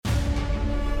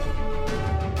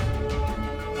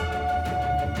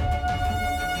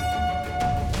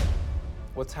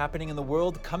what's happening in the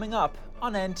world coming up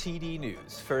on NTD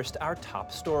News. First, our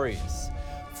top stories.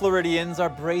 Floridians are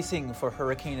bracing for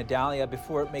Hurricane Idalia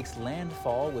before it makes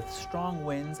landfall with strong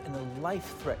winds and a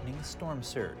life-threatening storm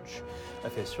surge.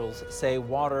 Officials say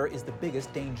water is the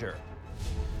biggest danger.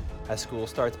 As school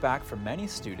starts back for many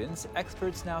students,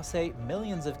 experts now say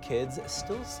millions of kids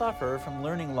still suffer from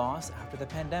learning loss after the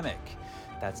pandemic.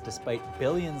 That's despite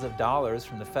billions of dollars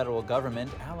from the federal government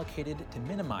allocated to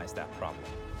minimize that problem.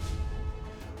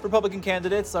 Republican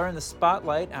candidates are in the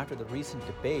spotlight after the recent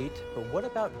debate, but what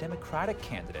about Democratic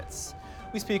candidates?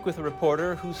 We speak with a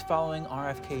reporter who's following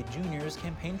RFK Jr.'s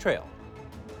campaign trail.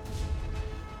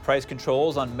 Price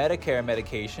controls on Medicare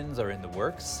medications are in the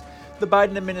works. The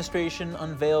Biden administration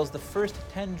unveils the first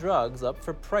 10 drugs up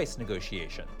for price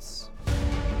negotiations.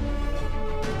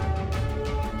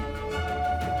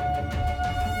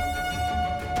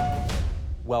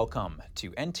 Welcome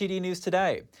to NTD News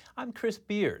Today. I'm Chris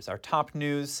Beers. Our top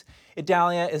news: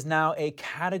 Idalia is now a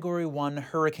Category 1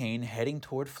 hurricane heading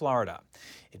toward Florida.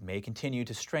 It may continue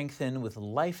to strengthen with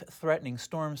life-threatening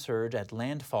storm surge at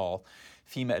landfall.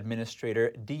 FEMA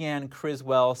Administrator Deanne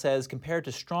Criswell says compared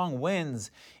to strong winds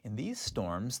in these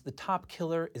storms, the top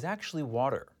killer is actually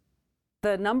water.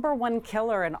 The number one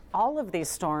killer in all of these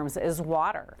storms is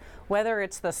water. Whether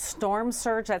it's the storm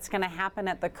surge that's going to happen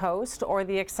at the coast or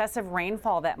the excessive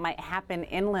rainfall that might happen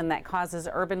inland that causes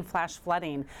urban flash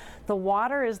flooding, the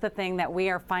water is the thing that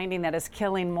we are finding that is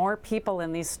killing more people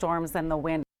in these storms than the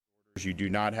wind. You do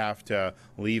not have to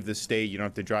leave the state. You don't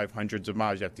have to drive hundreds of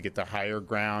miles. You have to get to higher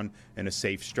ground in a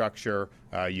safe structure.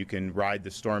 You can ride the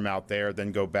storm out there,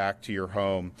 then go back to your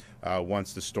home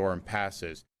once the storm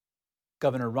passes.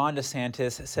 Governor Ron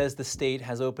DeSantis says the state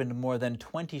has opened more than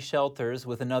 20 shelters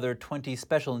with another 20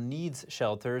 special needs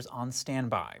shelters on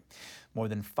standby. More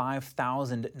than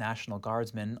 5,000 National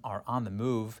Guardsmen are on the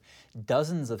move.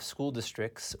 Dozens of school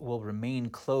districts will remain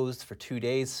closed for 2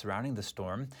 days surrounding the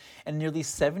storm, and nearly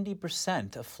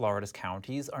 70% of Florida's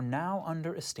counties are now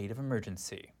under a state of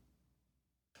emergency.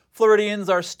 Floridians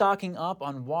are stocking up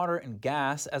on water and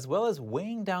gas, as well as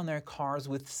weighing down their cars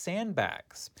with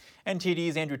sandbags.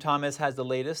 NTD's Andrew Thomas has the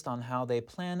latest on how they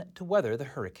plan to weather the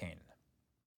hurricane.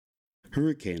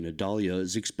 Hurricane Idalia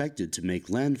is expected to make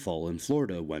landfall in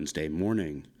Florida Wednesday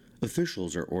morning.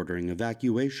 Officials are ordering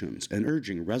evacuations and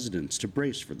urging residents to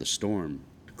brace for the storm.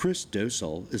 Chris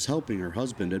Dosal is helping her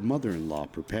husband and mother-in-law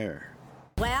prepare.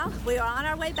 Well, we are on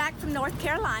our way back from North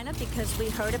Carolina because we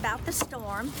heard about the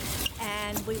storm,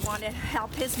 and we want to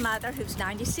help his mother, who's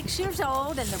 96 years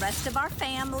old, and the rest of our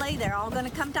family. They're all going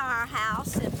to come to our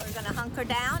house, and we're going to hunker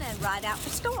down and ride out the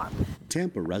storm.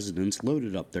 Tampa residents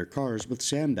loaded up their cars with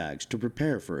sandbags to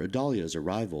prepare for Idalia's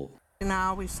arrival.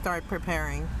 Now we start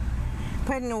preparing,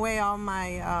 putting away all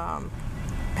my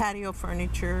patio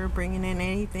furniture, bringing in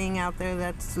anything out there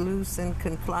that's loose and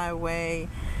can fly away.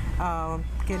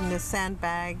 Getting the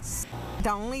sandbags. The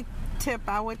only tip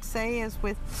I would say is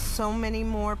with so many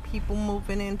more people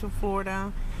moving into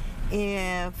Florida,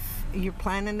 if you're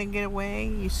planning to get away,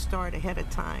 you start ahead of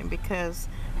time because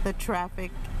the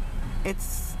traffic,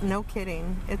 it's no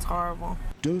kidding, it's horrible.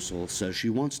 Dosal says she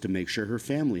wants to make sure her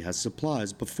family has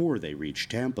supplies before they reach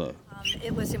Tampa.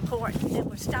 It was important that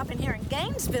we're stopping here in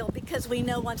Gainesville because we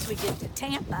know once we get to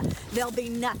Tampa, there'll be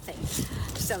nothing.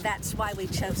 So that's why we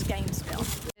chose Gainesville.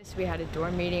 We had a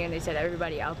dorm meeting and they said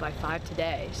everybody out by 5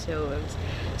 today. So it was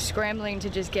scrambling to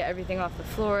just get everything off the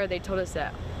floor. They told us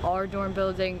that our dorm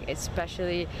building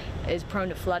especially is prone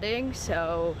to flooding.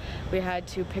 So we had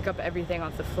to pick up everything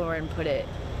off the floor and put it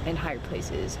in higher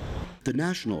places. The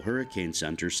National Hurricane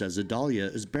Center says Idalia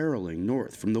is barreling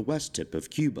north from the west tip of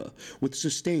Cuba with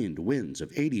sustained winds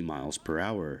of 80 miles per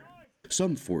hour.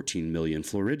 Some 14 million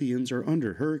Floridians are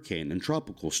under hurricane and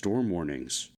tropical storm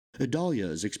warnings. Idalia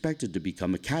is expected to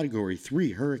become a Category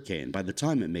 3 hurricane by the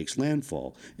time it makes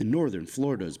landfall in northern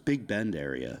Florida's Big Bend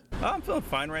area. I'm feeling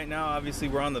fine right now. Obviously,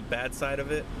 we're on the bad side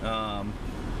of it,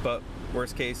 but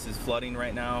worst case is flooding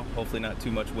right now. Hopefully not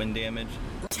too much wind damage.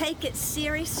 Take it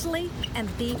seriously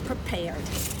and be prepared.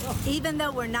 Even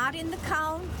though we're not in the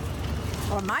cone,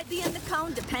 or might be in the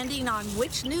cone, depending on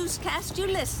which newscast you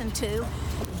listen to,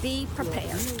 be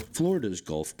prepared. Florida's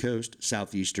Gulf Coast,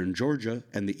 southeastern Georgia,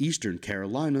 and the eastern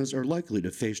Carolinas are likely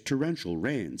to face torrential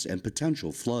rains and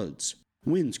potential floods.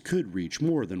 Winds could reach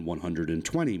more than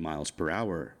 120 miles per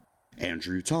hour.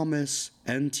 Andrew Thomas,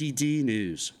 NTD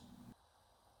News.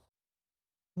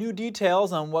 New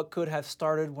details on what could have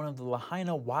started one of the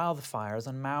Lahaina wildfires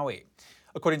on Maui.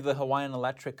 According to the Hawaiian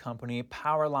Electric Company,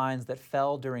 power lines that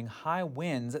fell during high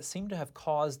winds seem to have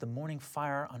caused the morning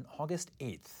fire on August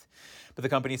 8th. But the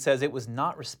company says it was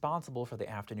not responsible for the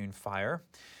afternoon fire.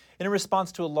 In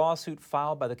response to a lawsuit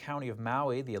filed by the County of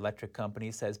Maui, the electric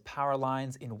company says power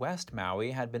lines in West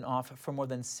Maui had been off for more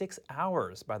than 6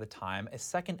 hours by the time a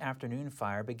second afternoon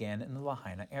fire began in the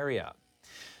Lahaina area.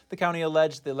 The county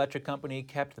alleged the electric company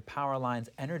kept the power lines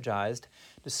energized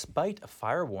despite a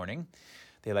fire warning.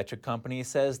 The electric company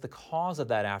says the cause of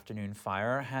that afternoon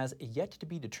fire has yet to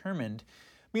be determined.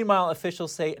 Meanwhile,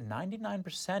 officials say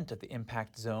 99% of the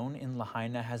impact zone in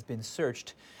Lahaina has been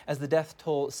searched as the death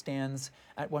toll stands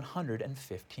at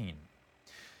 115.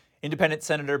 Independent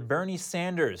Senator Bernie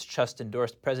Sanders just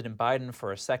endorsed President Biden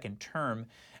for a second term.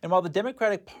 And while the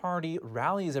Democratic Party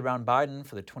rallies around Biden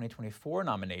for the 2024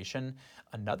 nomination,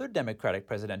 another Democratic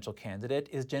presidential candidate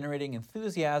is generating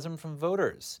enthusiasm from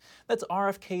voters. That's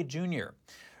RFK Jr.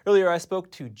 Earlier, I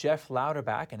spoke to Jeff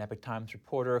Louderback, an Epoch Times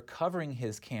reporter covering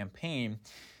his campaign.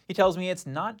 He tells me it's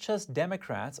not just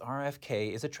Democrats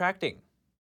RFK is attracting.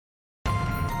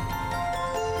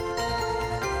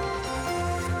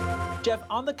 Jeff,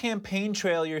 on the campaign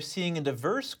trail, you're seeing a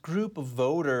diverse group of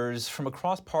voters from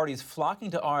across parties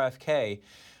flocking to RFK.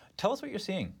 Tell us what you're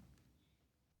seeing.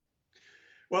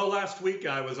 Well, last week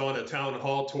I was on a town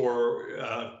hall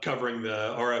tour covering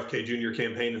the RFK Jr.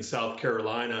 campaign in South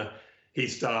Carolina. He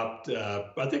stopped,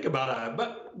 I think, about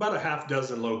a half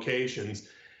dozen locations.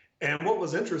 And what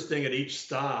was interesting at each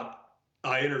stop,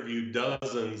 I interviewed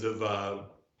dozens of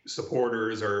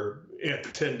supporters or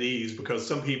attendees, because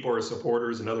some people are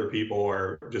supporters and other people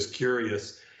are just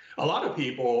curious. A lot of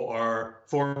people are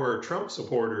former Trump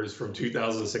supporters from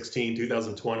 2016,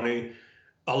 2020.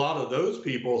 A lot of those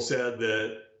people said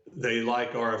that they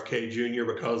like RFK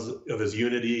Jr. because of his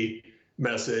unity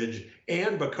message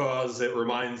and because it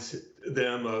reminds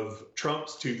them of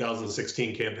Trump's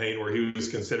 2016 campaign, where he was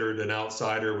considered an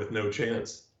outsider with no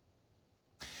chance.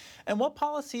 And what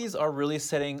policies are really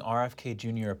setting RFK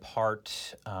Jr.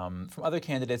 apart from other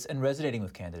candidates and resonating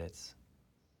with candidates?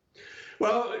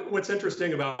 Well, what's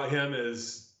interesting about him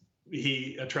is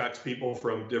he attracts people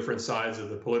from different sides of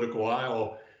the political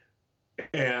aisle.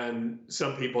 And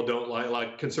some people don't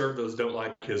like conservatives don't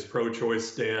like his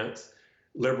pro-choice stance.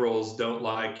 Liberals don't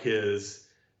like his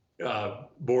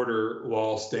border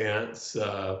wall stance.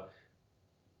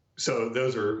 So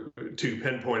those are two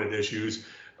pinpointed issues.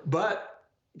 But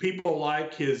people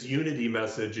like his unity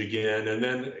message again. And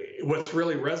then what's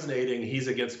really resonating, he's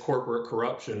against corporate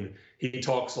corruption. He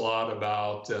talks a lot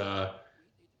about,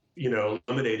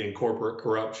 eliminating corporate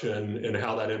corruption and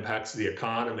how that impacts the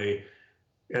economy.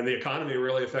 And the economy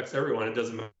really affects everyone. It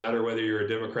doesn't matter whether you're a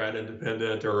Democrat,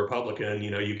 independent, or Republican.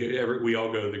 We all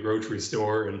go to the grocery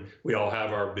store and we all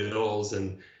have our bills,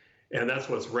 and that's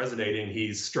what's resonating.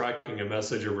 He's striking a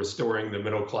message of restoring the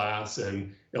middle class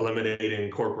and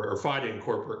eliminating fighting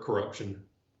corporate corruption.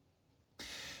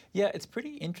 Yeah, it's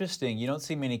pretty interesting. You don't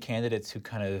see many candidates who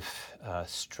kind of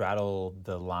straddle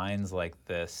the lines like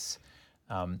this.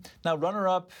 Now,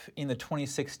 runner-up in the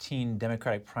 2016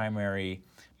 Democratic primary,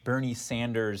 Bernie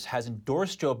Sanders, has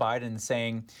endorsed Joe Biden,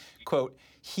 saying, quote,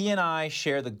 "He and I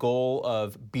share the goal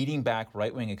of beating back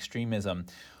right-wing extremism."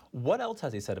 What else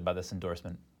has he said about this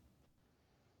endorsement?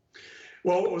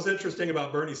 Well, what was interesting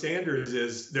about Bernie Sanders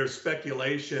is there's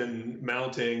speculation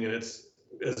mounting, and it's,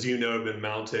 as you know, been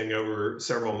mounting over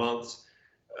several months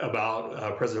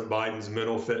about President Biden's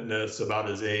mental fitness, about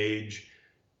his age.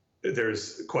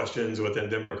 There's questions within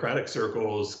Democratic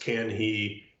circles. Can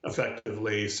he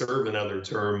effectively serve another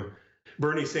term?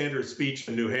 Bernie Sanders' speech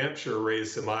in New Hampshire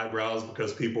raised some eyebrows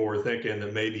because people were thinking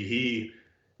that maybe he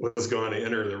was going to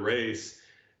enter the race,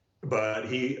 but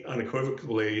he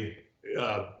unequivocally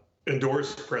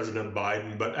endorsed President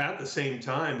Biden. But at the same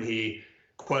time, he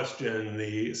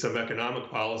questioned some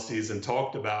economic policies and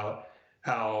talked about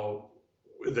how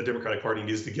the Democratic Party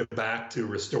needs to get back to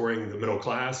restoring the middle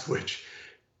class, which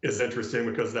is interesting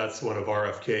because that's one of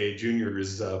RFK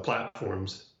Jr.'s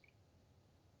platforms.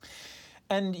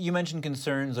 And you mentioned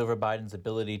concerns over Biden's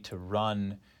ability to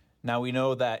run. Now, we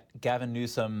know that Gavin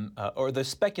Newsom, or there's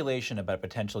speculation about a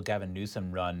potential Gavin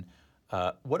Newsom run.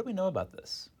 What do we know about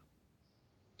this?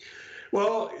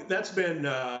 Well, that's been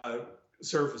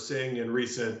surfacing in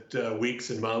recent weeks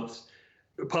and months.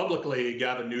 Publicly,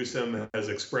 Gavin Newsom has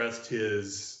expressed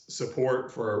his support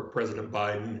for President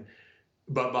Biden.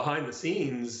 But behind the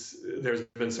scenes, there's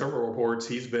been several reports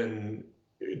he's been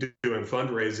doing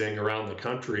fundraising around the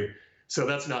country. So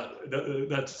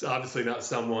that's obviously not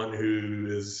someone who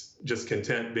is just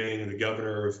content being the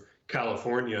governor of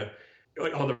California.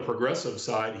 On the progressive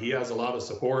side, he has a lot of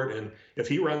support. And if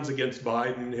he runs against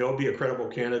Biden, he'll be a credible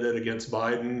candidate against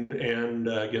Biden and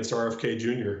against RFK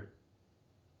Jr.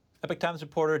 Epoch Times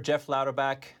reporter Jeff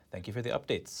Louderback, thank you for the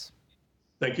updates.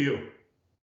 Thank you.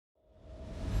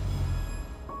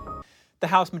 The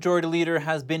House Majority Leader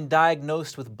has been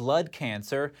diagnosed with blood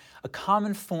cancer, a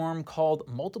common form called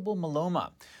multiple myeloma.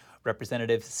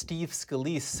 Representative Steve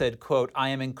Scalise said, quote, "I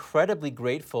am incredibly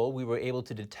grateful we were able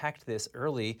to detect this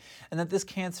early and that this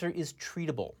cancer is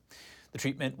treatable. The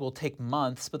treatment will take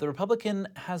months, but the Republican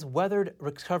has weathered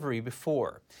recovery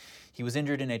before. He was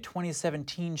injured in a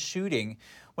 2017 shooting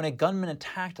when a gunman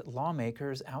attacked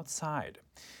lawmakers outside."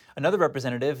 Another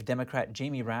representative, Democrat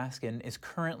Jamie Raskin, is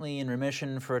currently in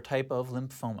remission for a type of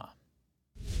lymphoma.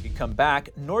 We come back.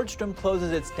 Nordstrom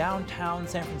closes its downtown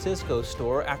San Francisco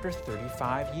store after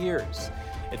 35 years.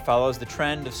 It follows the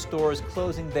trend of stores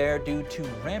closing there due to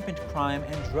rampant crime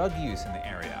and drug use in the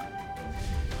area.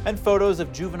 And photos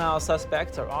of juvenile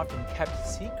suspects are often kept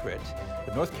secret,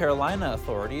 but North Carolina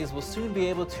authorities will soon be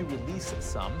able to release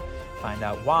some. Find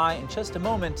out why in just a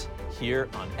moment here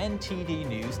on NTD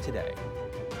News Today.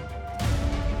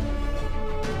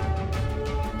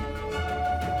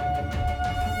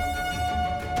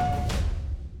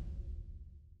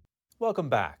 Welcome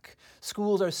back.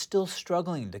 Schools are still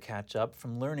struggling to catch up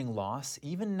from learning loss,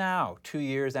 even now, 2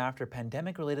 years after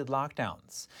pandemic-related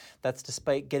lockdowns. That's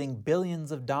despite getting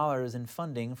billions of dollars in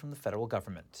funding from the federal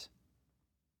government.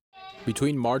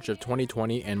 Between March of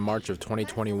 2020 and March of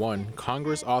 2021,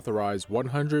 Congress authorized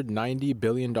 $190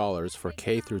 billion for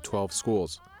K-12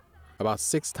 schools, about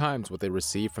 6 times what they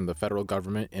received from the federal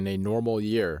government in a normal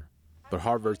year. But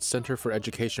Harvard's Center for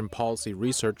Education Policy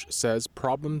Research says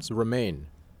problems remain.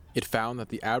 It found that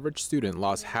the average student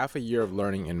lost half a year of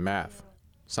learning in math.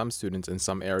 Some students in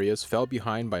some areas fell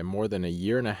behind by more than a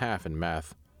year and a half in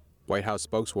math. White House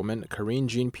spokeswoman Karine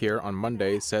Jean-Pierre on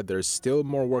Monday said there's still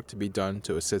more work to be done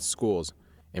to assist schools,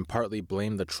 and partly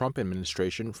blamed the Trump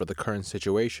administration for the current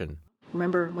situation.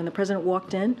 Remember, when the president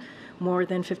walked in, more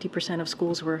than 50% of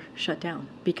schools were shut down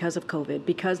because of COVID,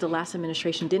 because the last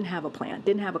administration didn't have a plan,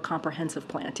 didn't have a comprehensive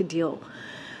plan to deal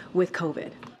with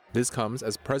COVID. This comes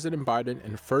as President Biden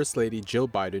and First Lady Jill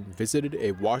Biden visited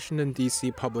a Washington, D.C.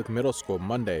 public middle school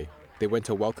Monday. They went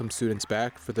to welcome students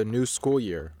back for the new school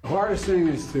year. The hardest thing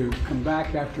is to come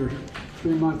back after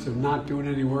 3 months of not doing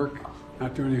any work,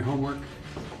 not doing any homework,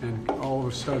 and all of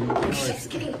a sudden,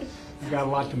 you've got a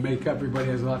lot to make up. Everybody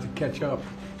has a lot to catch up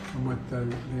from what the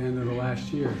end of the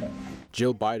last year.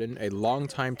 Jill Biden, a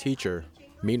longtime teacher.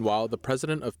 Meanwhile, the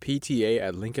president of PTA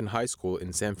at Lincoln High School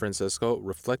in San Francisco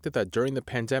reflected that during the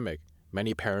pandemic,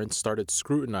 many parents started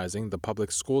scrutinizing the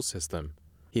public school system.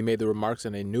 He made the remarks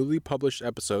in a newly published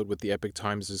episode with the Epoch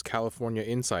Times' California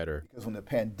Insider. Because when the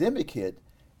pandemic hit,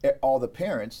 all the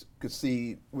parents could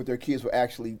see what their kids were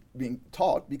actually being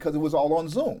taught because it was all on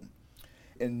Zoom.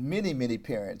 And many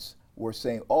parents were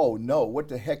saying, "Oh no, what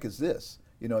the heck is this?"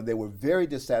 You know, they were very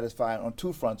dissatisfied on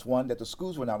 2 fronts. One, that the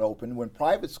schools were not open when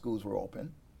private schools were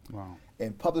open. Wow.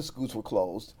 And public schools were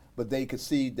closed, but they could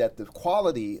see that the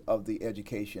quality of the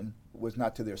education was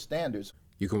not to their standards.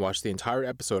 You can watch the entire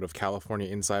episode of California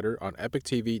Insider on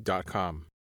EpochTV.com.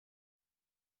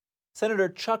 Senator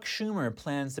Chuck Schumer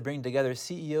plans to bring together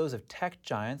CEOs of tech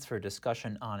giants for a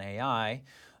discussion on AI.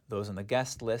 Those on the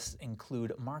guest list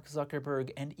include Mark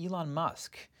Zuckerberg and Elon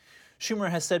Musk.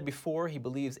 Schumer has said before he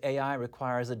believes AI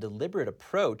requires a deliberate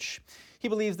approach. He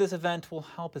believes this event will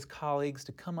help his colleagues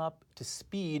to come up to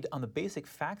speed on the basic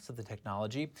facts of the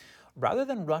technology rather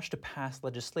than rush to pass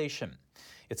legislation.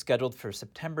 It's scheduled for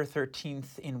September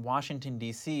 13th in Washington,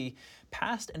 D.C.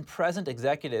 Past and present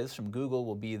executives from Google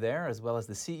will be there, as well as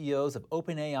the CEOs of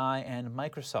OpenAI and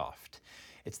Microsoft.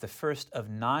 It's the first of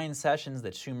 9 sessions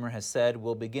that Schumer has said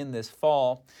will begin this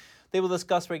fall. They will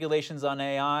discuss regulations on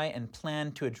AI and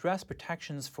plan to address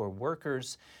protections for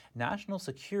workers, national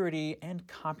security, and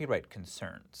copyright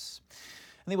concerns.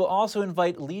 And they will also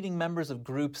invite leading members of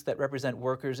groups that represent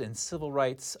workers in civil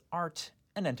rights, art,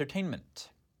 and entertainment.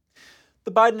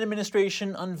 The Biden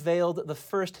administration unveiled the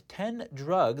first 10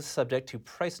 drugs subject to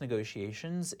price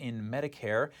negotiations in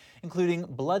Medicare, including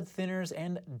blood thinners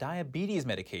and diabetes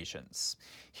medications.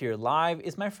 Here live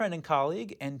is my friend and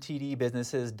colleague, NTD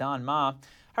Business's Don Ma.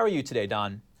 How are you today,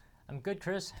 Don? I'm good,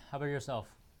 Chris. How about yourself?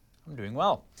 I'm doing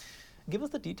well. Give us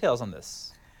the details on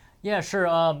this. Yeah,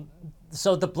 sure.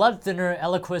 So the blood thinner,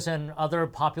 Eliquis, and other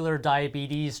popular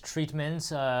diabetes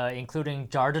treatments, including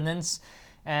Jardiance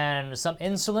and some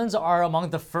insulins, are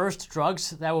among the first drugs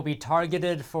that will be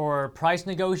targeted for price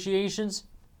negotiations.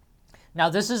 Now,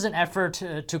 this is an effort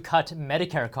to cut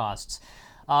Medicare costs.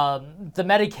 The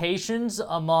medications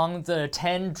among the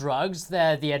 10 drugs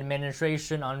that the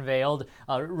administration revealed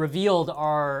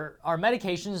are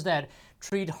medications that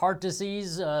treat heart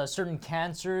disease, certain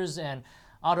cancers, and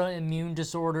autoimmune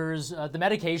disorders. The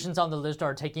medications on the list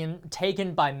are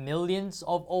taken by millions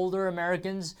of older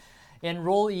Americans.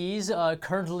 enrollees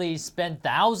currently spend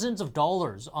thousands of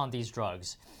dollars on these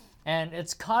drugs. And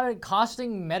it's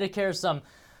costing Medicare some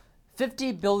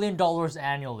 $50 billion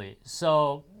annually.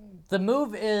 So the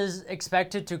move is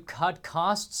expected to cut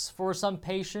costs for some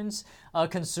patients.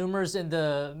 Consumers in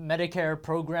the Medicare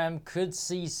program could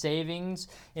see savings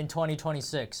in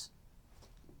 2026.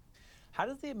 How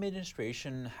does the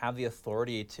administration have the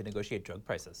authority to negotiate drug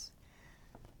prices?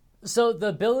 So the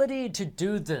ability to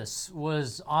do this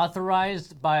was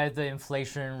authorized by the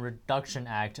Inflation Reduction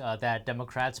Act that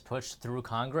Democrats pushed through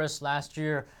Congress last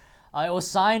year. It was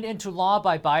signed into law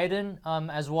by Biden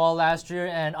as well last year,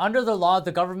 and under the law,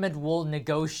 the government will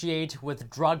negotiate with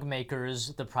drug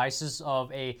makers the prices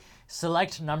of a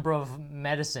select number of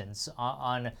medicines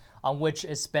on which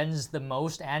it spends the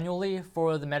most annually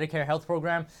for the Medicare health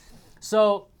program.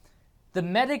 So the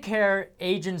Medicare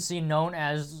agency known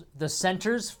as the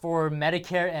Centers for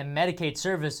Medicare and Medicaid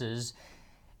Services,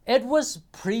 it was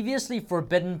previously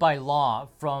forbidden by law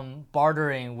from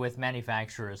bartering with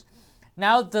manufacturers.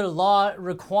 Now the law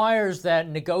requires that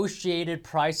negotiated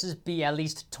prices be at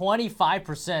least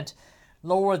 25%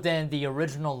 lower than the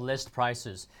original list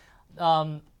prices.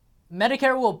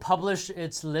 Medicare will publish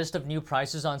its list of new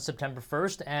prices on September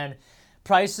 1st, and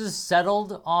prices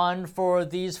settled on for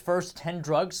these first 10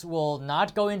 drugs will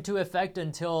not go into effect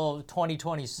until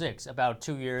 2026, about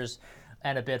 2 years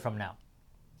and a bit from now.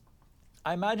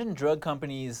 I imagine drug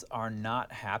companies are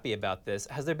not happy about this.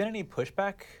 Has there been any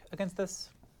pushback against this?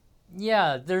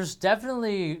 Yeah, there's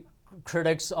definitely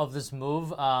critics of this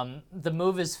move. The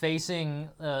move is facing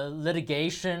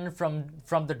litigation from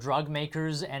the drug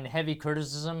makers and heavy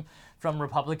criticism from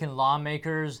Republican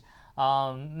lawmakers.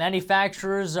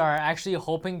 Manufacturers are actually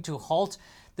hoping to halt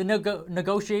the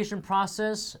negotiation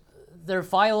process. They're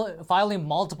filing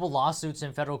multiple lawsuits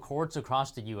in federal courts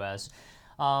across the U.S.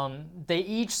 They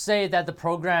each say that the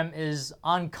program is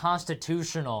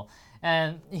unconstitutional.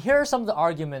 And here are some of the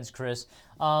arguments, Chris.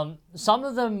 Some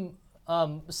of them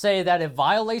say that it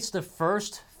violates the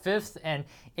First, Fifth, and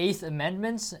Eighth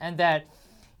Amendments, and that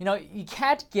you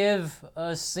can't give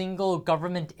a single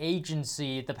government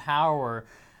agency the power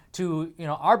to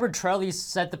arbitrarily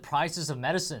set the prices of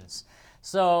medicines.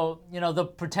 So the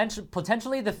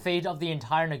potentially the fate of the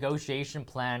entire negotiation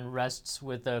plan rests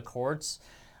with the courts.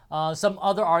 Some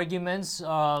other arguments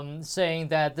saying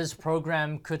that this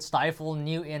program could stifle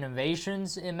new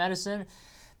innovations in medicine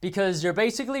because you're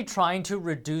basically trying to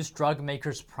reduce drug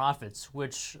makers' profits,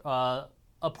 which a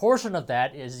portion of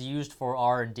that is used for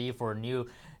R&D for new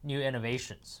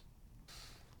innovations.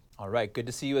 All right, good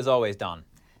to see you as always, Don.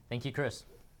 Thank you, Chris.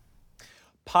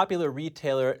 Popular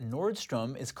retailer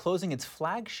Nordstrom is closing its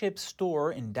flagship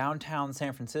store in downtown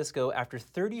San Francisco after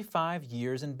 35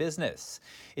 years in business.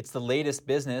 It's the latest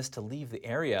business to leave the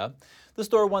area. The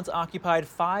store once occupied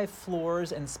 5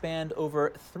 floors and spanned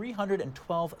over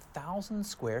 312,000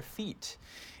 square feet.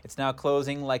 It's now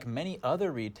closing like many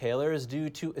other retailers due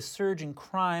to a surge in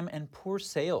crime and poor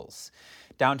sales.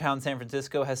 Downtown San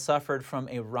Francisco has suffered from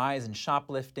a rise in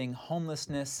shoplifting,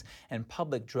 homelessness, and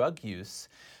public drug use.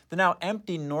 The now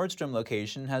empty Nordstrom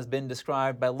location has been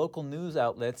described by local news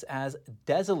outlets as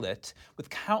desolate, with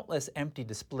countless empty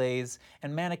displays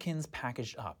and mannequins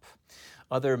packaged up.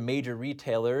 Other major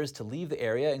retailers to leave the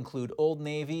area include Old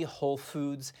Navy, Whole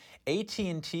Foods,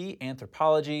 AT&T,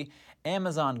 Anthropologie,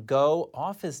 Amazon Go,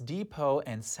 Office Depot,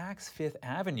 and Saks Fifth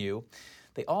Avenue.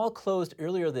 They all closed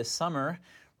earlier this summer.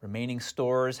 Remaining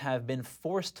stores have been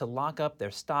forced to lock up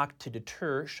their stock to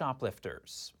deter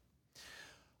shoplifters.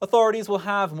 Authorities will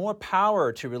have more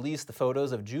power to release the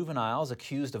photos of juveniles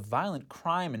accused of violent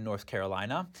crime in North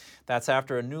Carolina. That's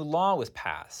after a new law was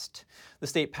passed. The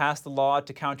state passed the law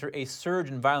to counter a surge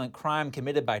in violent crime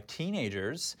committed by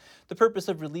teenagers. The purpose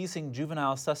of releasing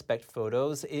juvenile suspect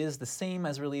photos is the same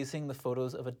as releasing the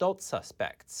photos of adult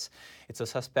suspects. It's so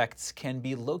suspects can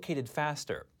be located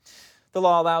faster. The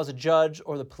law allows a judge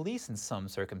or the police in some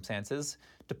circumstances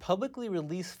to publicly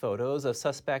release photos of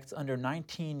suspects under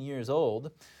 19 years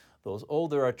old. Those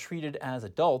older are treated as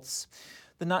adults.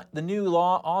 The new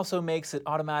law also makes it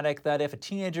automatic that if a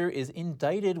teenager is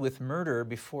indicted with murder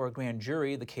before a grand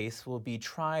jury, the case will be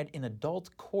tried in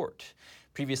adult court.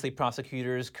 Previously,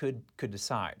 prosecutors could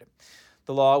decide.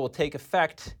 The law will take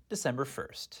effect December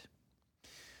 1st.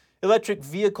 Electric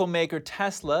vehicle maker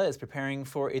Tesla is preparing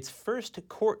for its first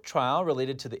court trial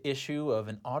related to the issue of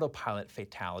an autopilot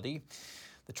fatality.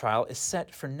 The trial is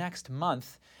set for next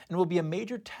month and will be a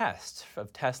major test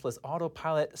of Tesla's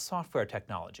autopilot software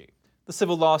technology. The The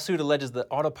civil lawsuit alleges the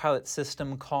autopilot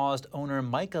system caused owner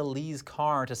Micah Lee's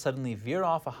car to suddenly veer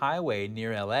off a highway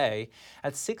near LA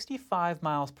at 65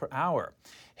 miles per hour,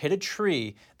 hit a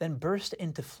tree, then burst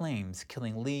into flames,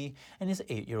 killing Lee and his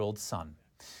 8-year-old son.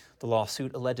 The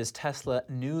lawsuit alleges Tesla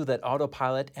knew that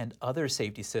autopilot and other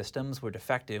safety systems were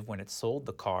defective when it sold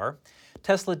the car.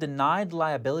 Tesla denied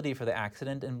liability for the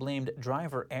accident and blamed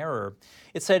driver error.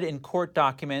 It said in court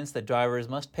documents that drivers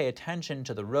must pay attention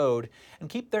to the road and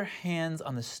keep their hands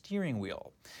on the steering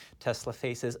wheel. Tesla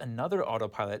faces another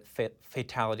autopilot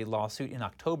fatality lawsuit in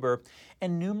October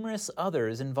and numerous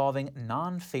others involving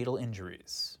non-fatal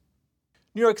injuries.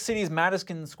 New York City's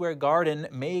Madison Square Garden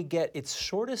may get its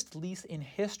shortest lease in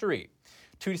history.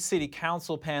 2 city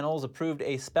council panels approved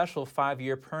a special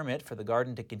 5-year permit for the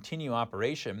garden to continue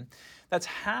operation. That's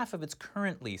half of its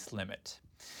current lease limit.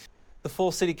 The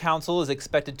full city council is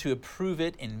expected to approve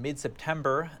it in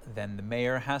mid-September. Then the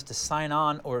mayor has to sign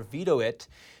on or veto it.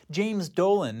 James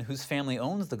Dolan, whose family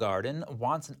owns the garden,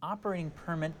 wants an operating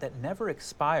permit that never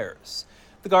expires.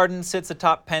 The garden sits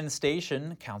atop Penn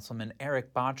Station. Councilman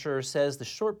Eric Botcher says the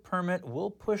short permit will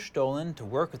push Dolan to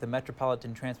work with the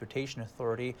Metropolitan Transportation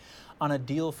Authority on a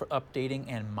deal for updating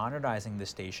and modernizing the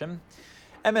station.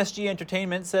 MSG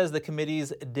Entertainment says the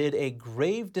committees did a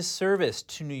grave disservice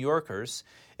to New Yorkers.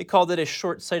 It called it a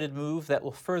short-sighted move that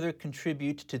will further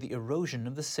contribute to the erosion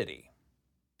of the city.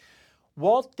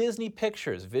 Walt Disney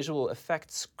Pictures visual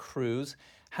effects crews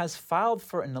has filed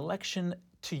for an election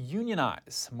to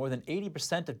unionize. More than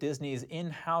 80% of Disney's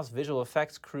in-house visual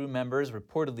effects crew members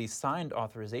reportedly signed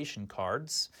authorization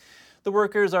cards. The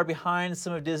workers are behind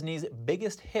some of Disney's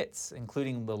biggest hits,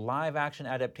 including the live-action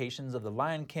adaptations of The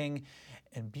Lion King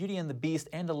and Beauty and the Beast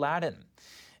and Aladdin.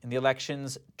 In the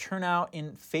election's turnout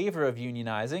in favor of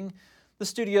unionizing, the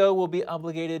studio will be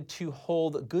obligated to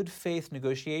hold good faith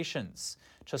negotiations.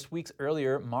 Just weeks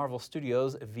earlier, Marvel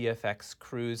Studios' VFX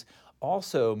crews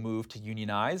also moved to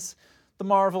unionize. The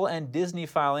Marvel and Disney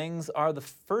filings are the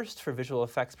first for visual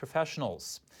effects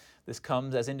professionals. This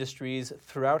comes as industries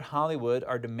throughout Hollywood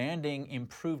are demanding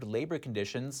improved labor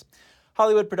conditions.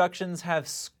 Hollywood productions have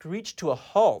screeched to a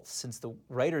halt since the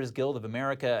Writers Guild of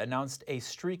America announced a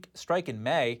strike in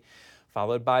May,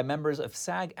 followed by members of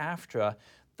SAG-AFTRA,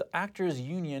 the actors'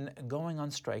 union, going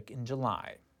on strike in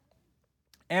July.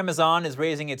 Amazon is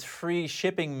raising its free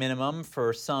shipping minimum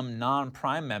for some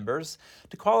non-Prime members.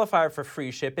 To qualify for free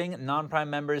shipping, non-Prime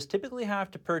members typically have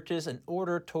to purchase an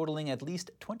order totaling at least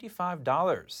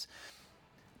 $25.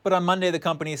 But on Monday, the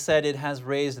company said it has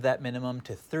raised that minimum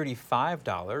to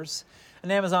 $35.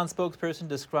 An Amazon spokesperson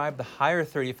described the higher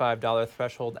 $35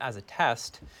 threshold as a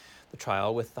test. The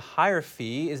trial with the higher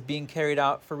fee is being carried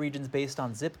out for regions based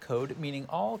on zip code, meaning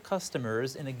all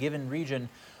customers in a given region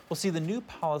will see the new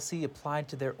policy applied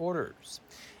to their orders.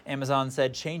 Amazon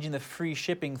said changing the free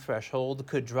shipping threshold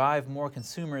could drive more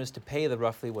consumers to pay the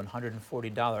roughly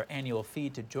 $140 annual fee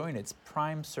to join its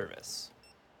Prime service.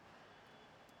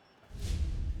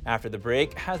 After the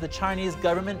break, has the Chinese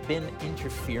government been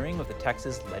interfering with the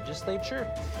Texas legislature?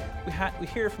 We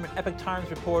hear from an Epoch Times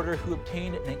reporter who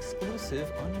obtained an exclusive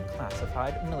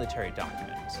unclassified military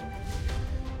document.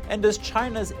 And does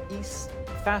China's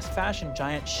fast fashion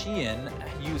giant Shein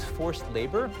use forced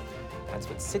labor? That's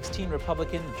what 16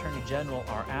 Republican Attorney General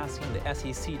are asking the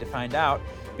SEC to find out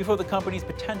before the company's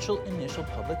potential initial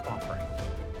public offering.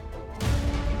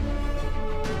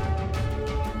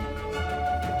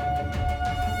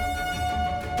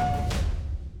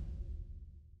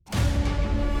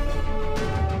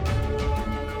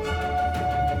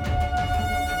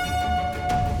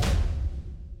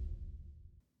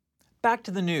 Back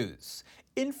to the news.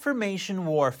 Information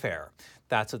warfare.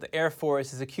 That's what the Air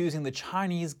Force is accusing the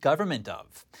Chinese government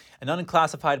of. An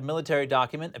unclassified military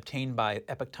document obtained by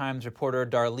Epoch Times reporter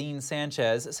Darlene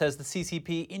Sanchez says the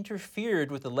CCP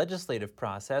interfered with the legislative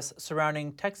process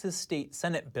surrounding Texas State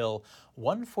Senate Bill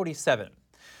 147.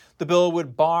 The bill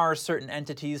would bar certain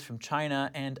entities from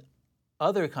China and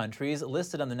other countries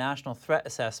listed on the National Threat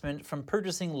Assessment from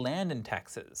purchasing land in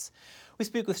Texas. We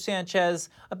speak with Sanchez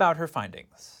about her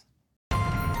findings.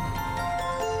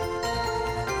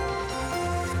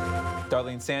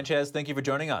 Darlene Sanchez, thank you for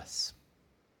joining us.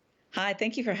 Hi,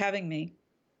 thank you for having me.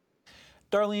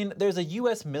 Darlene, there's a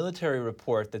U.S. military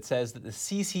report that says that the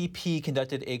CCP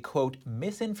conducted a, quote,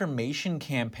 misinformation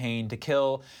campaign to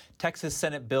kill Texas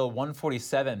Senate Bill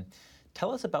 147.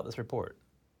 Tell us about this report.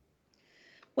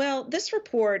 Well, this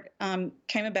report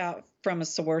came about from a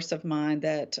source of mine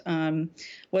that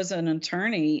was an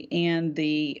attorney in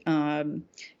the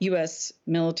U.S.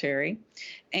 military.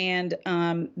 And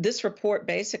this report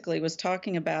basically was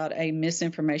talking about a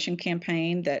misinformation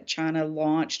campaign that China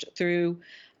launched through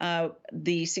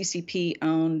the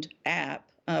CCP-owned app,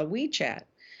 WeChat.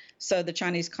 So the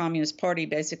Chinese Communist Party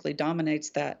basically dominates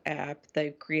that app.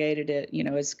 They've created it,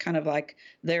 as kind of like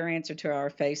their answer to our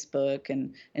Facebook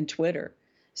and Twitter.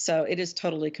 So it is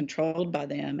totally controlled by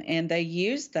them. And they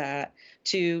use that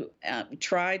to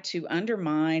try to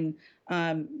undermine,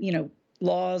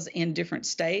 laws in different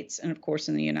states and, of course,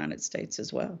 in the United States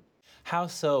as well. How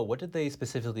so? What did they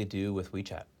specifically do with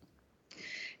WeChat?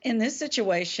 In this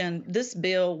situation, this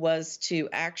bill was to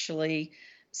actually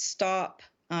stop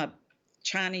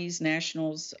Chinese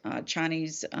nationals,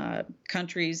 Chinese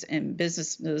countries and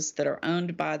businesses that are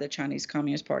owned by the Chinese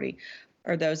Communist Party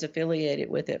or those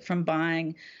affiliated with it from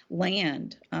buying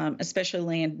land, especially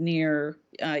land near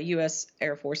U.S.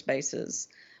 Air Force bases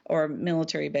or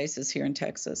military bases here in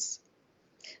Texas.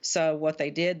 So what they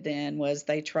did then was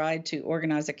they tried to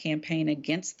organize a campaign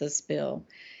against this bill,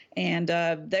 and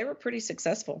they were pretty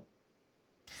successful.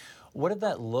 What did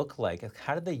that look like?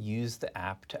 How did they use the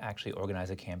app to actually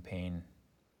organize a campaign?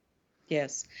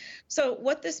 Yes. So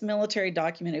what this military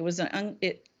document,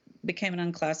 it became an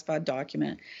unclassified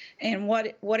document. And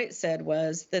what it said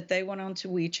was that they went on to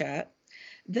WeChat.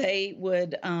 They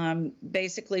would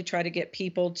basically try to get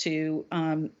people to,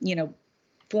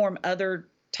 form other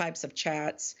types of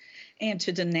chats and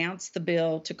to denounce the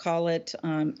bill, to call it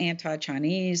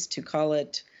anti-Chinese, to call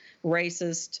it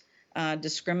racist,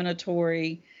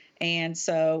 discriminatory. And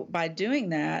so by doing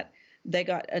that, they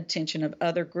got attention of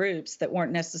other groups that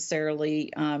weren't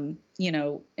necessarily,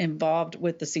 involved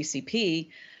with the CCP,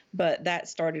 but that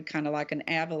started kind of like an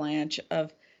avalanche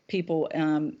of people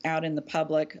out in the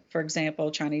public, for example,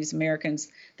 Chinese Americans,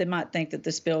 that might think that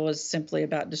this bill was simply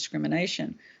about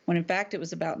discrimination, when in fact it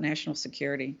was about national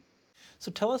security.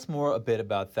 So tell us more a bit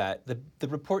about that. The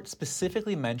report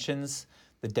specifically mentions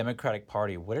the Democratic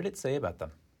Party. What did it say about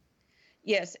them?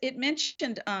 Yes, it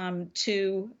mentioned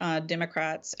two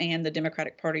Democrats and the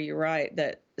Democratic Party. You're right,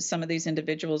 that some of these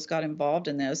individuals got involved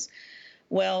in this.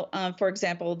 Well, for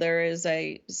example, there is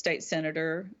a state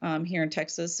senator here in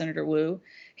Texas, Senator Wu.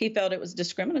 He felt it was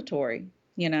discriminatory.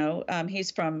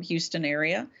 He's from Houston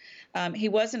area. He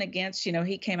wasn't against,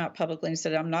 he came out publicly and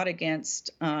said, I'm not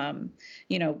against,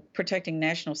 protecting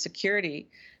national security.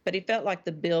 But he felt like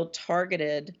the bill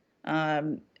targeted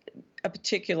a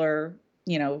particular,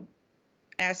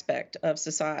 aspect of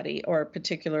society or a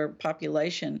particular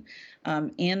population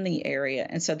in the area.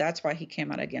 And so that's why he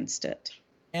came out against it.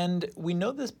 And we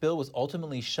know this bill was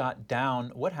ultimately shot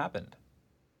down. What happened?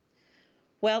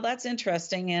 Well, that's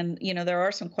interesting. And, there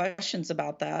are some questions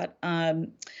about that.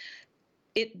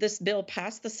 This bill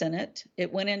passed the Senate.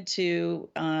 It went into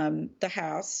the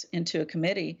House, into a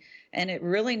committee, and it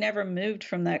really never moved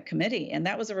from that committee. And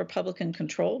that was a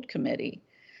Republican-controlled committee.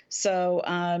 So,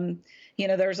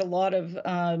 there's a lot of,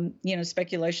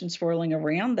 speculation swirling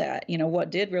around that. What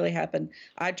did really happen?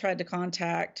 I tried to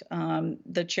contact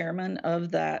the chairman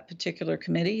of that particular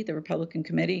committee, the Republican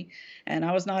committee, and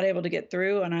I was not able to get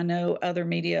through. And I know other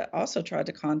media also tried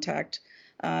to contact,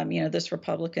 this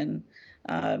Republican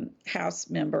House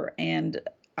member, and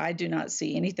I do not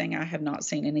see anything. I have not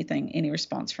seen any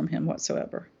response from him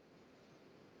whatsoever.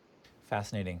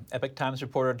 Fascinating. Epoch Times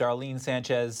reporter Darlene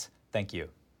Sanchez, thank you.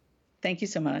 Thank you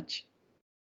so much.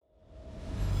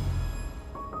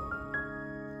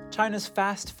 China's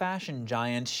fast fashion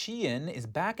giant Shein is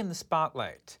back in the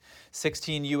spotlight.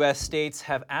 16 U.S. states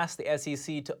have asked the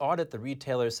SEC to audit the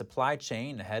retailer's supply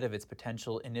chain ahead of its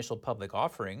potential initial public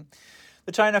offering.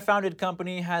 The China-founded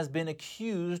company has been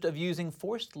accused of using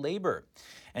forced labor.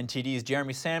 NTD's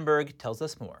Jeremy Sandberg tells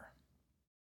us more.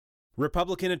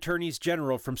 Republican attorneys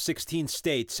general from 16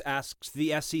 states asked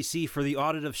the SEC for the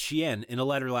audit of Shein in a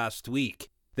letter last week.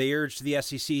 They urged the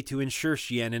SEC to ensure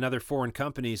Shein and other foreign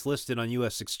companies listed on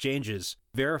U.S. exchanges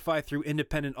verify through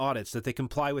independent audits that they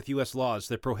comply with U.S. laws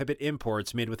that prohibit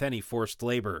imports made with any forced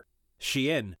labor.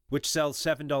 Shein, which sells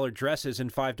 $7 dresses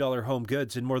and $5 home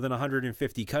goods in more than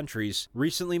 150 countries,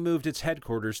 recently moved its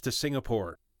headquarters to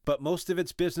Singapore. But most of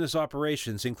its business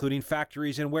operations, including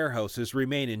factories and warehouses,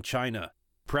 remain in China.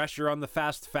 Pressure on the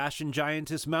fast fashion giant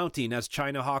is mounting as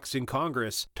China hawks in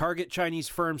Congress target Chinese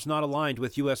firms not aligned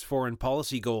with U.S. foreign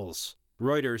policy goals.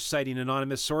 Reuters, citing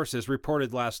anonymous sources,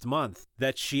 reported last month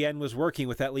that Shein was working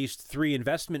with at least 3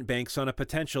 investment banks on a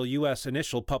potential U.S.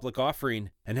 initial public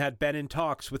offering and had been in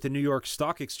talks with the New York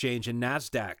Stock Exchange and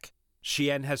NASDAQ.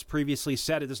 Shein has previously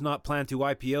said it does not plan to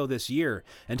IPO this year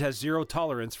and has zero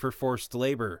tolerance for forced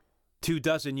labor.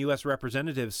 24 U.S.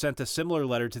 representatives sent a similar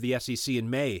letter to the SEC in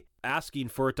May, asking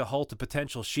for it to halt a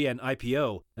potential Shein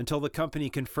IPO until the company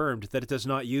confirmed that it does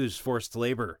not use forced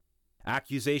labor.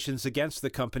 Accusations against the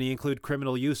company include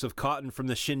criminal use of cotton from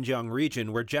the Xinjiang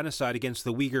region, where genocide against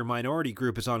the Uyghur minority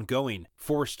group is ongoing,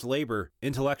 forced labor,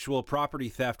 intellectual property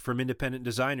theft from independent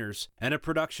designers, and a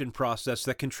production process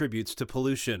that contributes to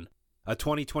pollution. A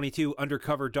 2022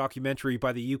 undercover documentary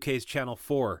by the UK's Channel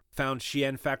 4 found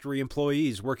Xi'an factory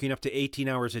employees working up to 18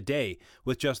 hours a day,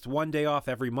 with just 1 day off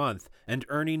every month, and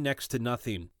earning next to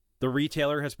nothing. The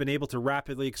retailer has been able to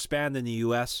rapidly expand in the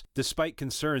U.S. despite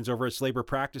concerns over its labor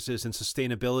practices and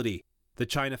sustainability. The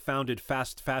China-founded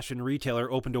fast fashion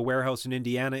retailer opened a warehouse in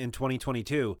Indiana in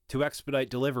 2022 to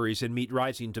expedite deliveries and meet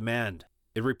rising demand.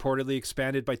 It reportedly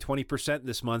expanded by 20%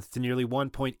 this month to nearly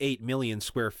 1.8 million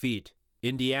square feet.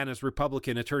 Indiana's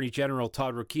Republican Attorney General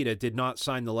Todd Rokita did not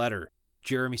sign the letter.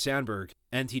 Jeremy Sandberg,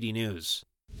 NTD News.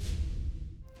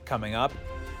 Coming up,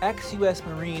 ex-U.S.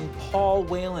 Marine Paul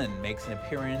Whelan makes an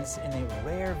appearance in a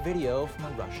rare video from a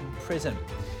Russian prison.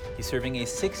 He's serving a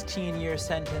 16-year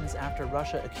sentence after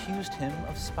Russia accused him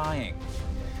of spying.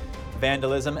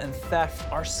 Vandalism and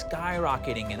theft are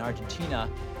skyrocketing in Argentina,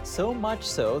 so much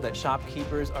so that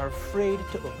shopkeepers are afraid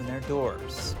to open their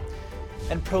doors.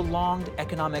 And prolonged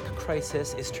economic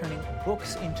crisis is turning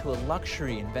books into a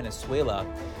luxury in Venezuela,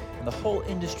 and the whole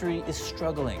industry is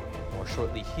struggling. More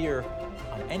shortly here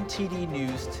on NTD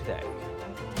News Today.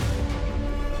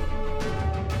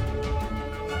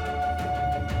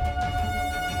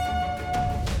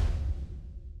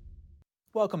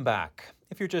 Welcome back.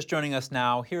 If you're just joining us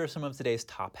now, here are some of today's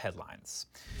top headlines.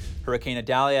 Hurricane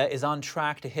Idalia is on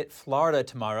track to hit Florida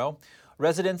tomorrow.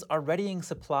 Residents are readying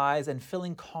supplies and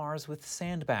filling cars with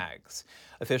sandbags.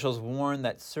 Officials warn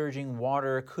that surging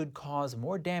water could cause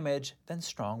more damage than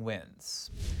strong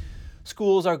winds.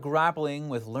 Schools are grappling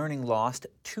with learning lost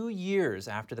 2 years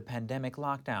after the pandemic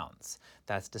lockdowns.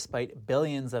 That's despite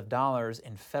billions of dollars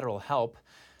in federal help.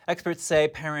 Experts say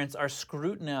parents are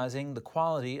scrutinizing the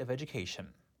quality of education.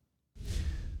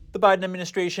 The Biden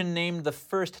administration named the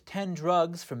first 10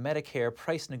 drugs for Medicare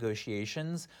price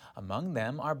negotiations. Among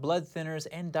them are blood thinners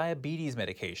and diabetes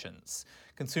medications.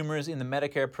 Consumers in the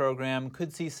Medicare program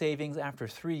could see savings after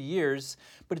 3 years,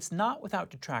 but it's not without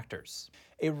detractors.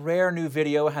 A rare new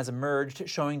video has emerged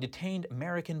showing detained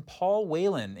American Paul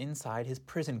Whelan inside his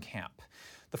prison camp.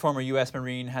 The former U.S.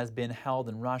 Marine has been held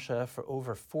in Russia for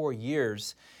over 4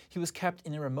 years. He was kept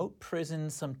in a remote prison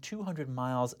some 200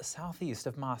 miles southeast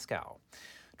of Moscow.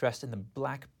 Dressed in the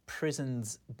black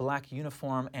prison's black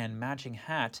uniform and matching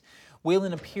hat,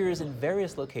 Whelan appears in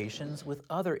various locations with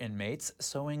other inmates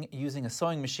using a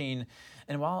sewing machine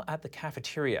and while at the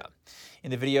cafeteria. In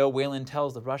the video, Whelan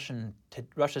tells the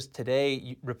Russia's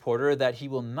Today reporter that he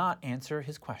will not answer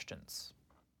his questions.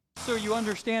 So you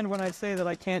understand when I say that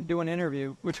I can't do an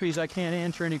interview, which means I can't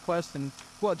answer any questions?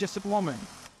 Well, just a moment.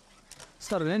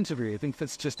 It's not an interview. I think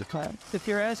that's just a plan. If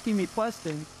you're asking me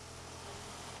questions,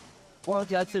 well,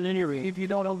 that's an interview. If you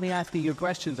don't only ask me your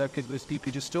questions, I could list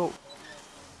people just don't.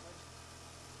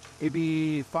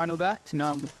 Maybe final that?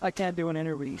 No, I can't do an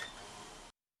interview.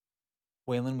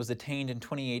 Whelan was detained in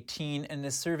 2018 and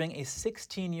is serving a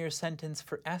 16-year sentence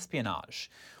for espionage.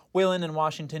 Whelan and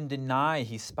Washington deny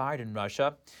he spied in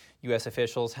Russia. U.S.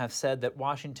 officials have said that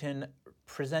Washington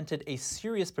presented a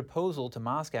serious proposal to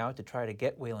Moscow to try to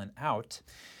get Whelan out.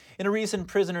 In a recent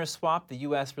prisoner swap, the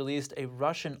U.S. released a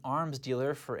Russian arms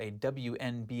dealer for a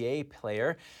WNBA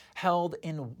player held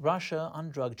in Russia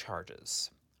on drug charges.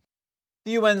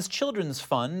 The UN's Children's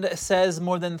Fund says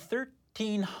more than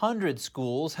 1,300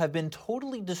 schools have been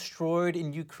totally destroyed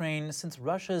in Ukraine since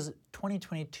Russia's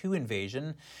 2022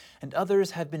 invasion, and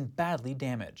others have been badly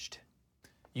damaged.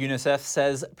 UNICEF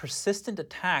says persistent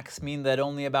attacks mean that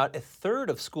only about a third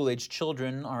of school-aged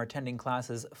children are attending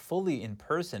classes fully in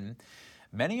person.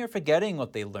 Many are forgetting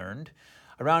what they learned.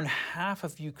 Around half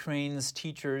of Ukraine's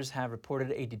teachers have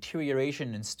reported a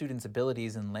deterioration in students'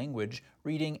 abilities in language,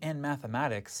 reading, and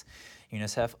mathematics.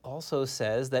 UNICEF also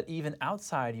says that even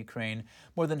outside Ukraine,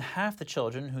 more than half the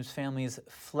children whose families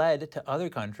fled to other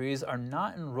countries are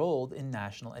not enrolled in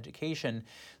national education,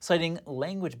 citing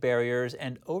language barriers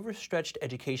and overstretched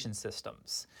education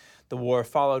systems. The war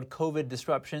followed COVID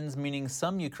disruptions, meaning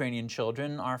some Ukrainian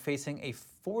children are facing a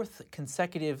fourth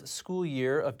consecutive school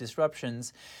year of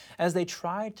disruptions as they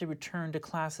try to return to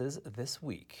classes this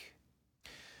week.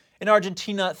 In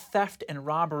Argentina, theft and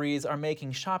robberies are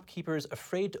making shopkeepers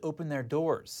afraid to open their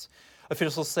doors.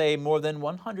 Officials say more than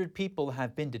 100 people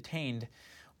have been detained.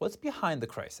 What's behind the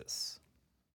crisis?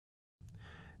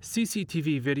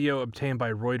 CCTV video obtained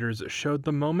by Reuters showed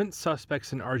the moment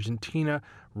suspects in Argentina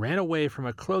ran away from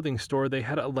a clothing store they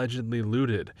had allegedly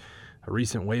looted. A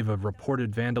recent wave of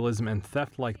reported vandalism and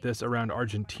theft like this around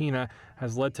Argentina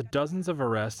has led to dozens of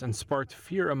arrests and sparked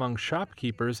fear among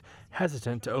shopkeepers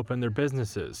hesitant to open their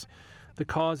businesses. The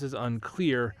cause is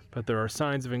unclear, but there are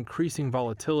signs of increasing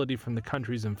volatility from the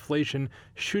country's inflation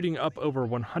shooting up over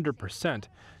 100%,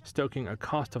 stoking a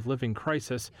cost of living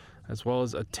crisis, as well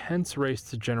as a tense race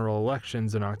to general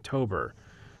elections in October.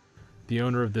 The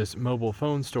owner of this mobile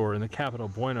phone store in the capital,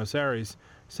 Buenos Aires,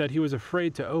 said he was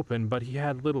afraid to open, but he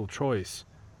had little choice.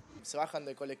 The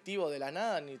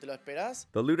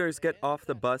looters get off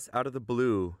the bus out of the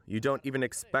blue. You don't even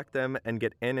expect them and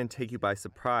get in and take you by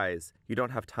surprise. You don't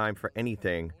have time for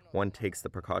anything. One takes the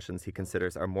precautions he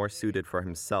considers are more suited for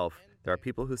himself. There are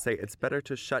people who say it's better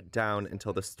to shut down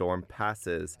until the storm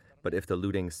passes. But if the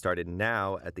looting started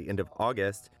now, at the end of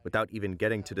August, without even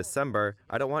getting to December,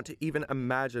 I don't want to even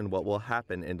imagine what will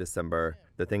happen in December.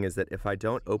 The thing is that if I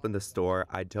don't open the store,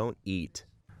 I don't eat.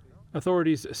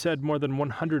 Authorities said more than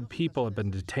 100 people have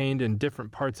been detained in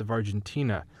different parts of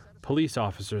Argentina. Police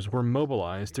officers were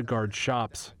mobilized to guard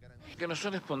shops.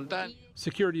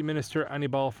 Security Minister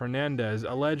Aníbal Fernández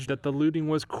alleged that the looting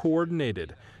was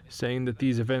coordinated, saying that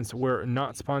these events were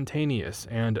not spontaneous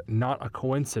and not a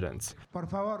coincidence.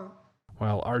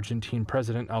 While Argentine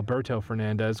President Alberto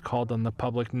Fernández called on the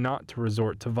public not to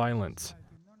resort to violence.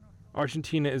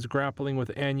 Argentina is grappling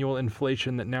with annual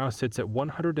inflation that now sits at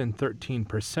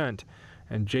 113%,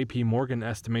 and JP Morgan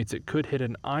estimates it could hit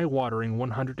an eye-watering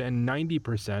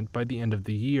 190% by the end of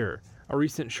the year. A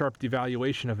recent sharp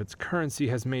devaluation of its currency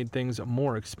has made things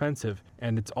more expensive,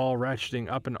 and it's all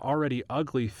ratcheting up an already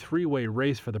ugly three-way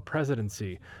race for the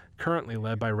presidency, currently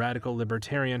led by radical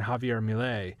libertarian Javier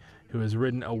Milei, who has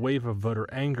ridden a wave of voter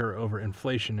anger over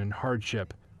inflation and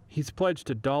hardship. He's pledged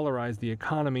to dollarize the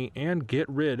economy and get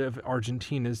rid of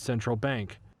Argentina's central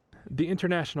bank. The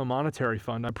International Monetary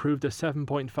Fund approved a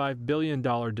 $7.5 billion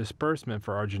disbursement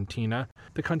for Argentina.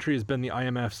 The country has been the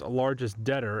IMF's largest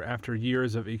debtor after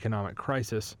years of economic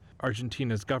crisis.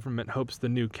 Argentina's government hopes the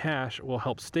new cash will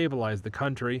help stabilize the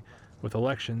country, with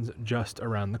elections just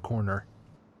around the corner.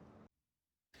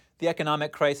 The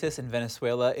economic crisis in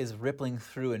Venezuela is rippling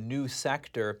through a new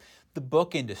sector, the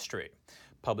book industry.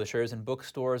 Publishers and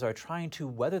bookstores are trying to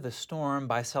weather the storm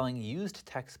by selling used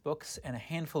textbooks and a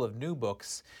handful of new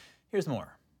books. Here's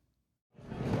more.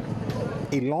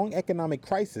 A long economic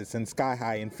crisis and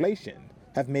sky-high inflation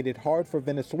have made it hard for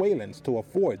Venezuelans to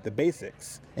afford the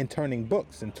basics and turning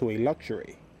books into a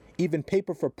luxury. Even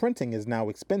paper for printing is now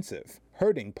expensive,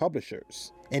 hurting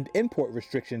publishers, and import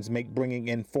restrictions make bringing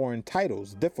in foreign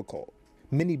titles difficult.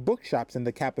 Many bookshops in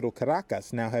the capital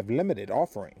Caracas now have limited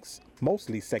offerings,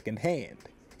 mostly second-hand,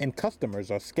 and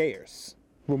customers are scarce.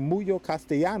 Romulo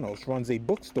Castellanos runs a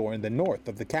bookstore in the north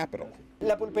of the capital.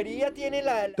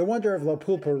 The wonder of La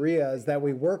Pulperia is that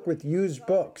we work with used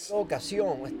books.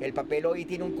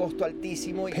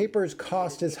 Paper's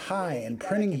cost is high, and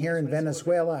printing here in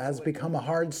Venezuela has become a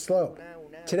hard slope.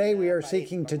 Today we are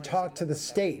seeking to talk to the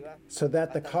state so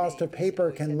that the cost of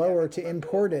paper can lower to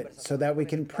import it so that we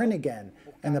can print again,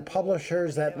 and the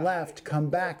publishers that left come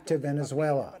back to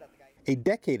Venezuela. A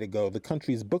decade ago, the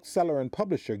country's bookseller and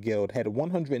publisher guild had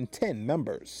 110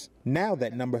 members. Now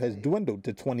that number has dwindled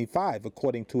to 25,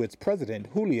 according to its president,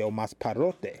 Julio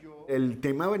Masparrote.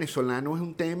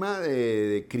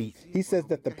 He says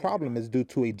that the problem is due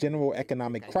to a general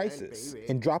economic crisis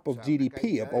and drop of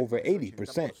GDP of over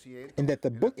 80%, and that the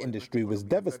book industry was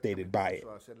devastated by it,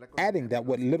 adding that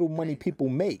what little money people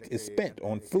make is spent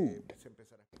on food.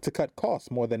 To cut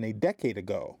costs more than a decade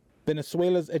ago,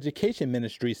 Venezuela's education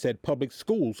ministry said public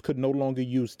schools could no longer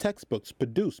use textbooks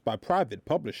produced by private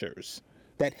publishers.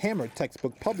 That hammered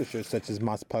textbook publishers such as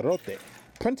Masparrote.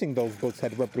 Printing those books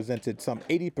had represented some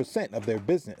 80% of their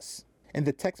business, and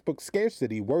the textbook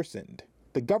scarcity worsened.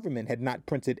 The government had not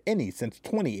printed any since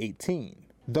 2018.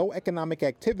 Though economic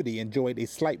activity enjoyed a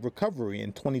slight recovery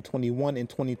in 2021 and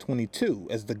 2022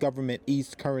 as the government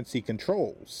eased currency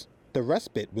controls, the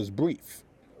respite was brief,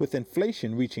 with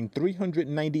inflation reaching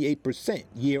 398%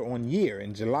 year-on-year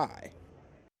in July.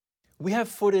 We have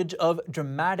footage of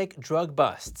dramatic drug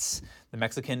busts. The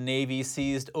Mexican Navy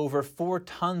seized over 4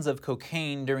 tons of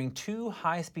cocaine during 2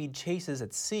 high-speed chases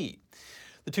at sea.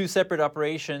 The 2 separate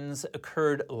operations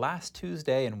occurred last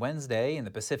Tuesday and Wednesday in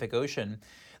the Pacific Ocean.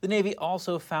 The Navy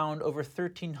also found over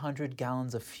 1,300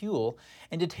 gallons of fuel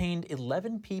and detained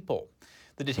 11 people.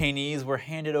 The detainees were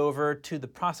handed over to the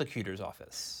prosecutor's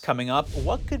office. Coming up,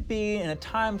 what could be in a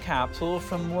time capsule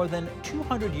from more than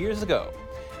 200 years ago?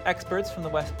 Experts from the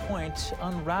West Point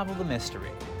unravel the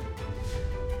mystery.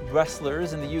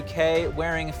 Wrestlers in the UK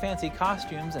wearing fancy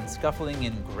costumes and scuffling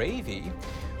in gravy.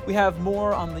 We have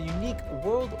more on the unique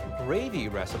World Gravy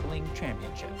Wrestling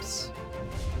Championships.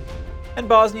 And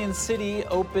Bosnian City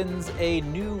opens a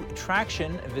new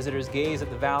attraction. Visitors gaze at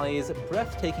the valley's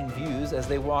breathtaking views as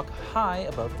they walk high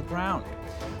above the ground.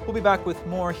 We'll be back with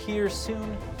more here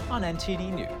soon on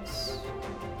NTD News.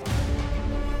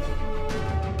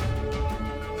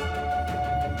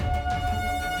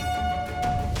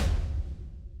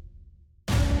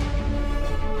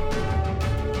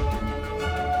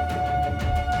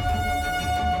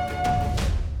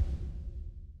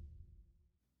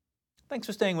 Thanks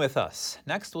for staying with us.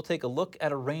 Next, we'll take a look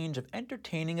at a range of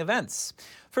entertaining events.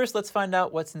 First, let's find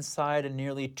out what's inside a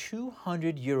nearly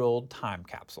 200-year-old time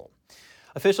capsule.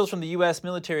 Officials from the U.S.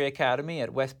 Military Academy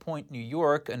at West Point, New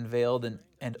York, unveiled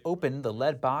and opened the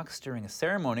lead box during a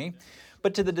ceremony.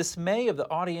 But to the dismay of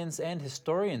the audience and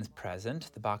historians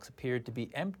present, the box appeared to be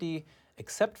empty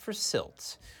except for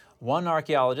silt. One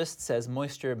archaeologist says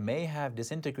moisture may have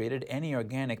disintegrated any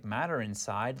organic matter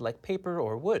inside, like paper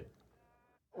or wood.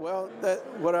 Well,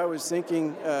 what I was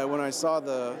thinking when I saw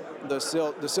the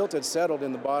silt had settled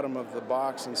in the bottom of the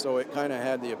box, and so it kind of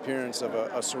had the appearance of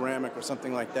a ceramic or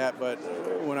something like that, but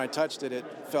when I touched it, it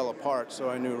fell apart, so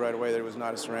I knew right away that it was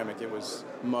not a ceramic, it was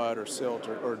mud or silt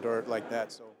or dirt like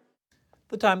that. So.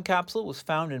 The time capsule was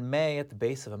found in May at the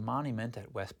base of a monument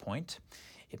at West Point.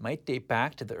 It might date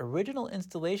back to the original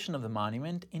installation of the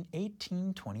monument in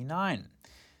 1829.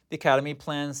 The Academy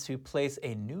plans to place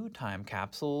a new time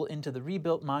capsule into the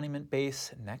rebuilt monument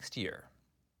base next year.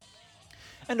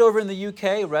 And over in the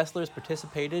UK, wrestlers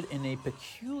participated in a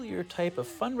peculiar type of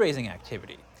fundraising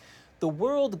activity, the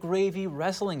World Gravy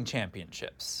Wrestling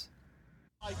Championships.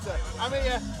 I'm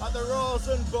here at the Rose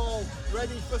and Bowl,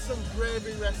 ready for some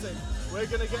gravy wrestling. We're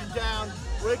going to get down,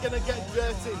 we're going to get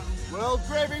dirty. World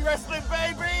Gravy Wrestling,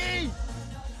 baby!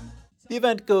 The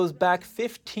event goes back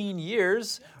 15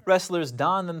 years. Wrestlers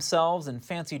donned themselves in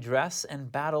fancy dress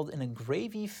and battled in a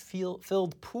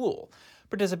gravy-filled pool.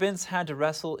 Participants had to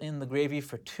wrestle in the gravy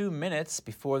for 2 minutes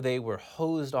before they were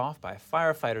hosed off by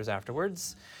firefighters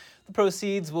afterwards. The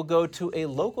proceeds will go to a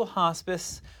local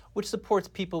hospice which supports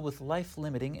people with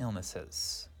life-limiting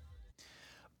illnesses.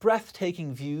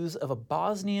 Breathtaking views of a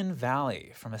Bosnian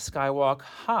valley from a skywalk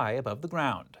high above the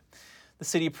ground. The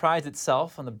city prides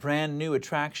itself on the brand new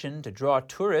attraction to draw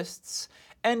tourists.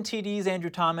 NTD's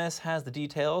Andrew Thomas has the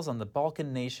details on the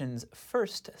Balkan nation's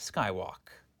first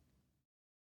skywalk.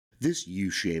 This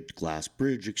U-shaped glass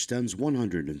bridge extends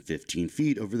 115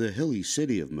 feet over the hilly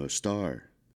city of Mostar.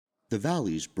 The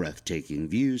valley's breathtaking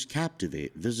views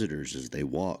captivate visitors as they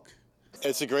walk.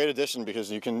 It's a great addition because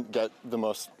you can get the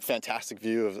most fantastic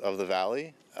view of the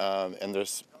valley, and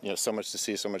there's so much to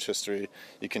see, so much history.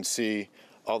 You can see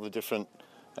all the different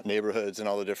neighborhoods and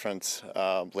all the different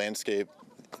landscape.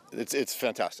 It's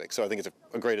fantastic. So I think it's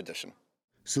a great addition.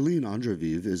 Celine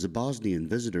Andreviv is a Bosnian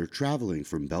visitor traveling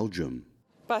from Belgium.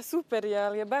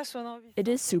 It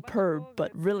is superb,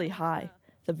 but really high.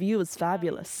 The view is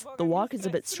fabulous. The walk is a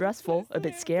bit stressful, a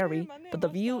bit scary, but the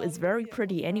view is very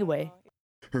pretty anyway.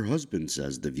 Her husband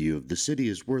says the view of the city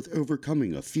is worth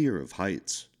overcoming a fear of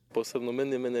heights.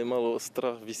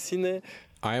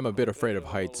 I am a bit afraid of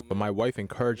heights, but my wife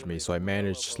encouraged me, so I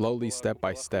managed slowly, step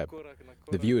by step.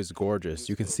 The view is gorgeous.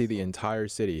 You can see the entire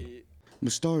city.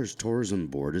 Mostar's tourism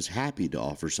board is happy to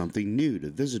offer something new to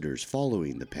visitors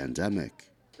following the pandemic.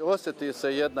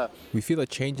 We feel a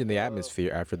change in the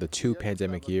atmosphere after the 2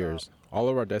 pandemic years. All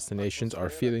of our destinations are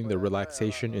feeling the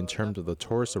relaxation in terms of the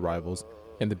tourist arrivals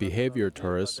and the behavior of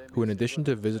tourists who, in addition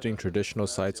to visiting traditional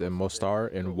sites in Mostar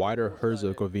and wider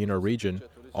Herzegovina region,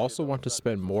 also want to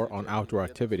spend more on outdoor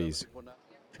activities.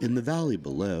 In the valley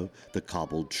below, the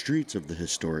cobbled streets of the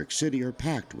historic city are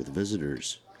packed with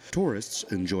visitors. Tourists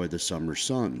enjoy the summer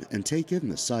sun and take in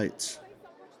the sights.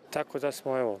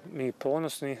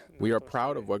 We are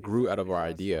proud of what grew out of our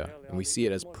idea, and we see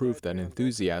it as proof that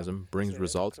enthusiasm brings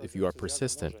results if you are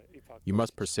persistent. You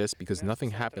must persist because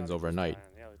nothing happens overnight.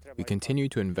 We continue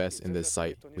to invest in this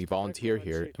site, we volunteer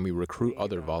here, and we recruit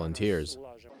other volunteers.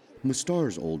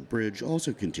 Mostar's Old Bridge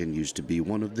also continues to be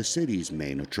one of the city's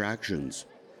main attractions.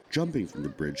 Jumping from the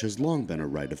bridge has long been a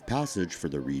rite of passage for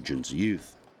the region's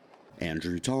youth.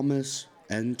 Andrew Thomas,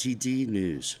 NTD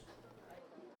News.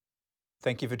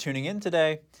 Thank you for tuning in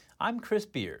today. I'm Chris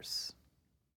Beers.